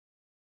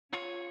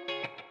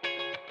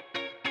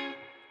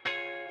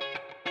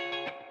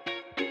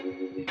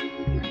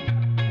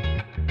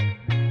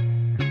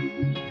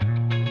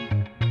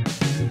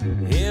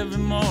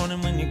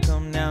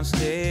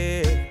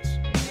downstairs.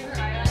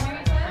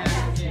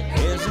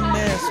 There's a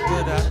mess,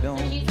 but I don't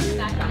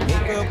care.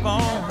 Makeup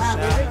on,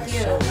 shine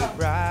so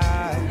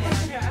bright.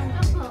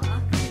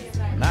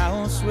 My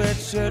own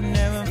sweatshirt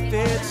never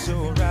fits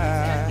so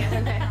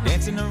right.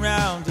 Dancing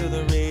around to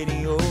the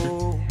radio,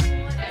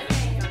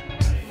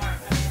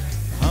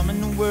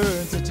 humming the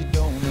words that you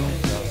don't know.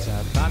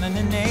 Outside, finding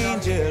an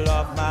angel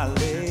off my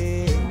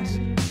legs,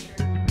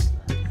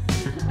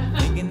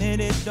 thinking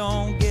that it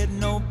don't get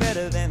no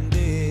better than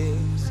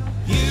this.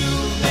 You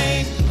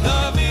make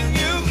loving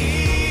you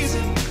easy.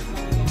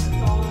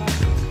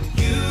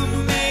 You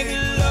make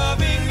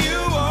loving you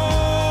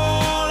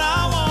all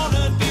I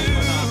wanna do.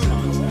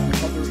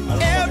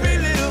 Every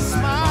little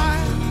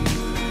smile,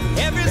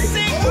 every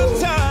single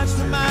touch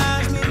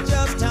reminds me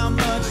just how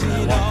much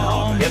it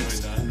all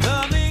makes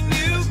loving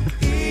you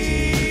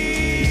easy.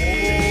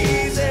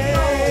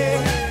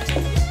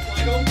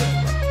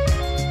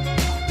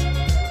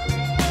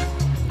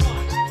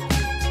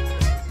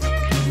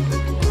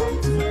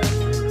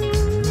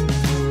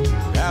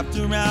 Wrapped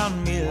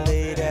around me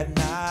late at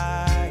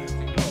night,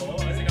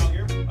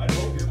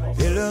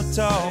 pillow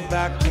talk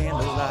by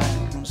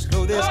candlelight.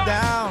 Slow this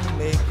down,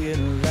 make it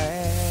last.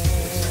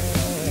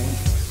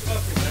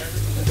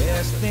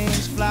 Best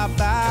things fly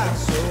by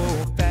so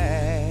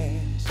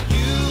fast.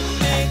 You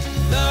make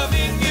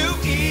loving you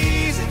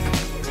easy.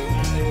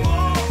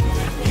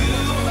 You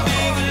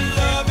make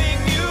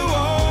loving you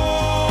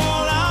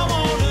all I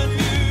wanna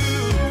do.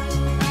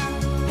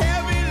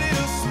 Every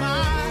little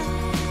smile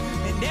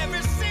and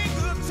every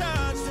single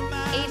touch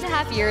reminds me.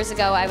 8.5 years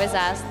ago, I was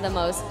asked the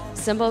most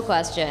simple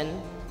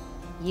question: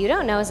 you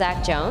don't know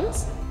Zack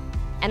Jones?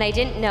 And I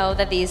didn't know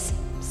that these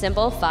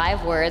simple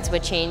 5 words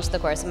would change the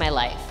course of my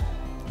life.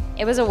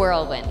 It was a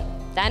whirlwind.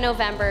 That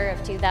November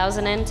of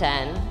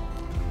 2010,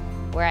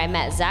 where I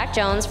met Zack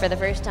Jones for the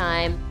first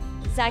time.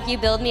 Zack, you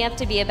build me up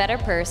to be a better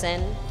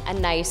person, a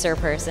nicer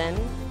person.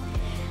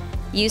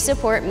 You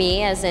support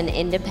me as an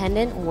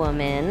independent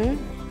woman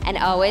and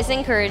always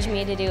encourage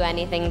me to do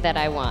anything that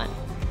I want.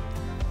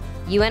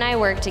 You and I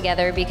work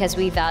together because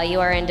we value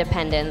our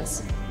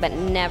independence, but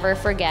never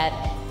forget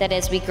that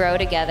as we grow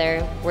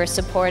together, we're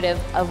supportive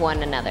of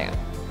one another.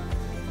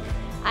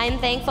 I'm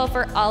thankful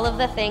for all of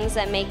the things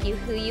that make you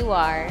who you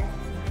are,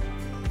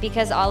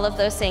 because all of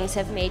those things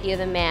have made you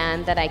the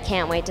man that I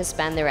can't wait to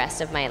spend the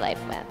rest of my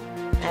life with.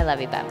 I love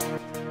you, Beb.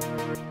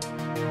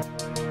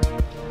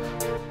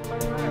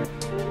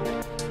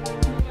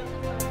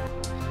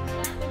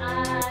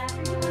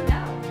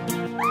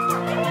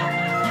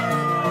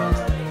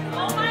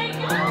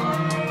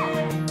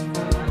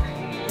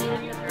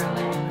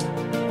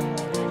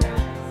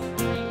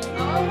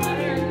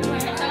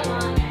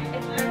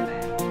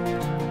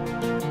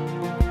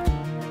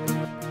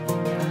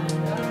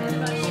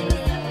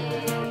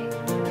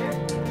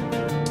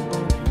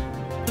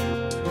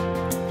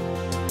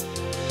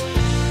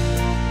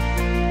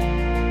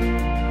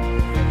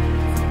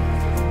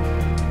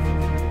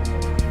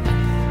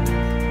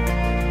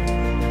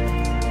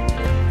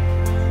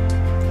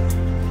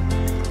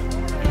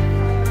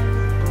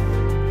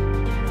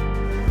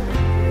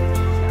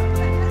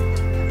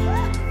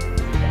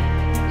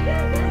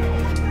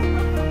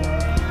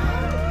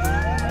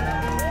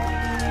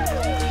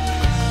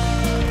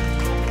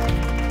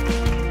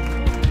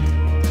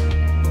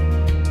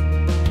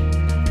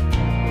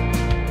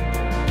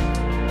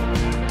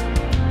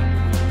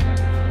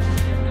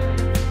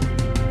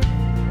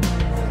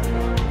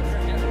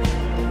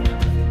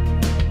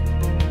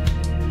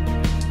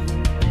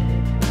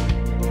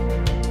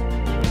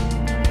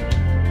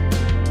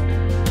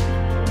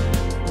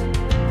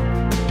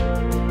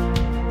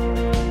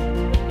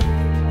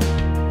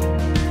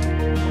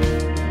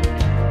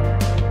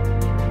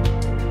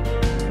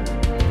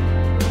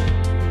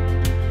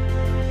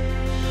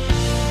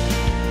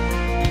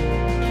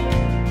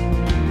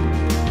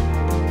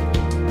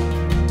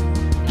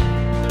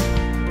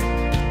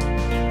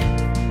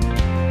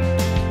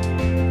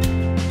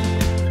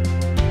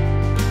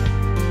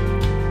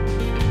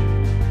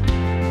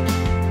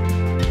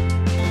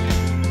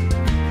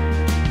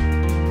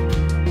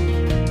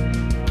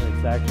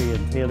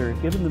 Taylor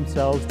have given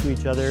themselves to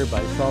each other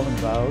by solemn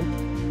vows,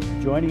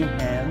 joining in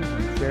hands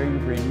and sharing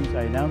dreams.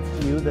 I announce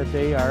to you that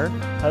they are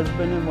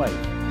husband and wife.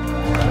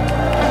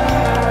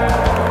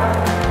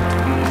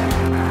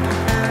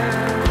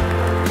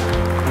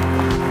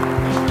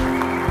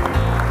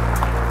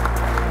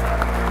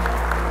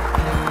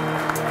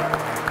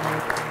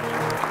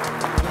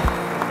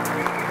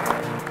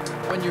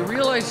 When you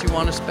realize you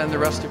want to spend the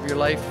rest of your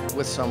life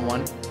with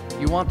someone,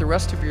 you want the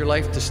rest of your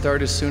life to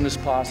start as soon as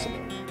possible.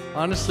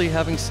 Honestly,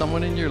 having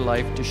someone in your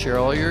life to share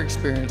all your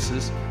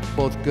experiences,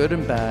 both good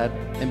and bad,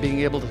 and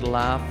being able to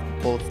laugh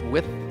both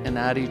with and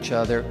at each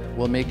other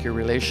will make your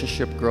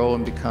relationship grow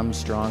and become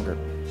stronger.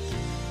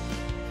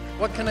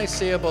 What can I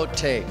say about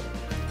Tay?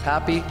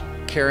 Happy,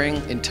 caring,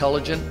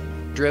 intelligent,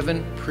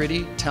 driven,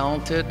 pretty,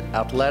 talented,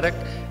 athletic,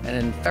 and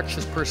an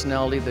infectious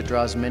personality that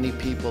draws many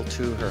people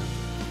to her.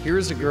 Here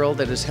is a girl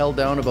that has held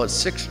down about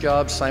 6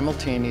 jobs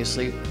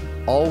simultaneously,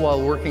 all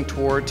while working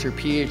towards her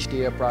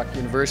PhD at Brock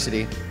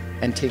University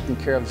and taking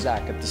care of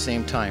Zach at the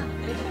same time.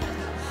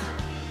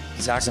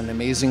 Zach's an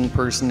amazing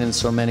person in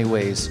so many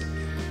ways.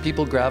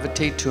 People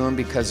gravitate to him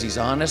because he's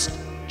honest,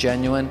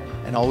 genuine,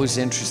 and always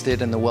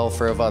interested in the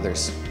welfare of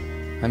others.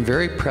 I'm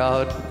very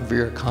proud of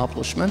your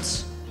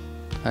accomplishments.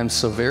 I'm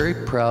so very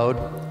proud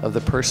of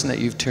the person that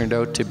you've turned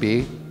out to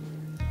be.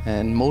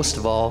 And most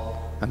of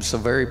all, I'm so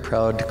very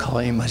proud to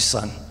call you my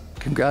son.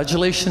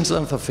 Congratulations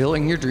on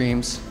fulfilling your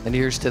dreams, and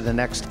here's to the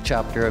next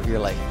chapter of your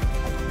life.